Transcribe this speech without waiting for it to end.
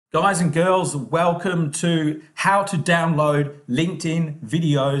Guys and girls, welcome to how to download LinkedIn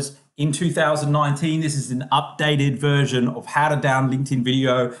videos in 2019. This is an updated version of how to download LinkedIn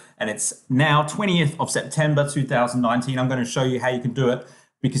video, and it's now 20th of September 2019. I'm going to show you how you can do it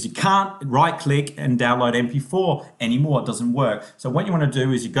because you can't right click and download MP4 anymore. It doesn't work. So what you want to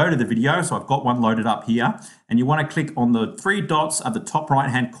do is you go to the video. So I've got one loaded up here, and you want to click on the three dots at the top right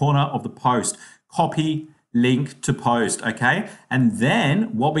hand corner of the post. Copy link to post, okay? And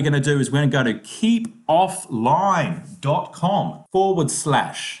then what we're going to do is we're going to go to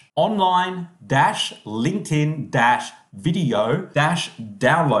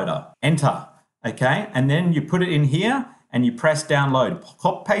keepoffline.com/online-linkedin-video-downloader. Enter, okay? And then you put it in here and you press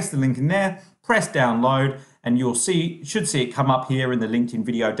download. Paste the link in there, press download, and you should see it come up here in the LinkedIn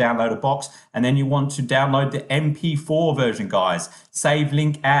video downloader box. And then you want to download the MP4 version, guys. Save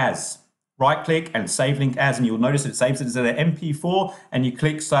link as. Right click and save link as, and you'll notice it saves it as an MP4 and you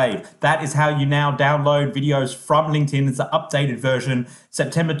click save. That is how you now download videos from LinkedIn. It's the updated version,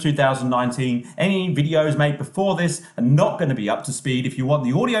 September 2019. Any videos made before this are not going to be up to speed. If you want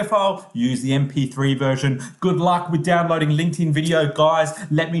the audio file, use the MP3 version. Good luck with downloading LinkedIn video, guys.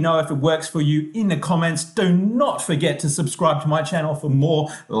 Let me know if it works for you in the comments. Do not forget to subscribe to my channel for more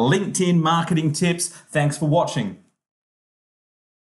LinkedIn marketing tips. Thanks for watching.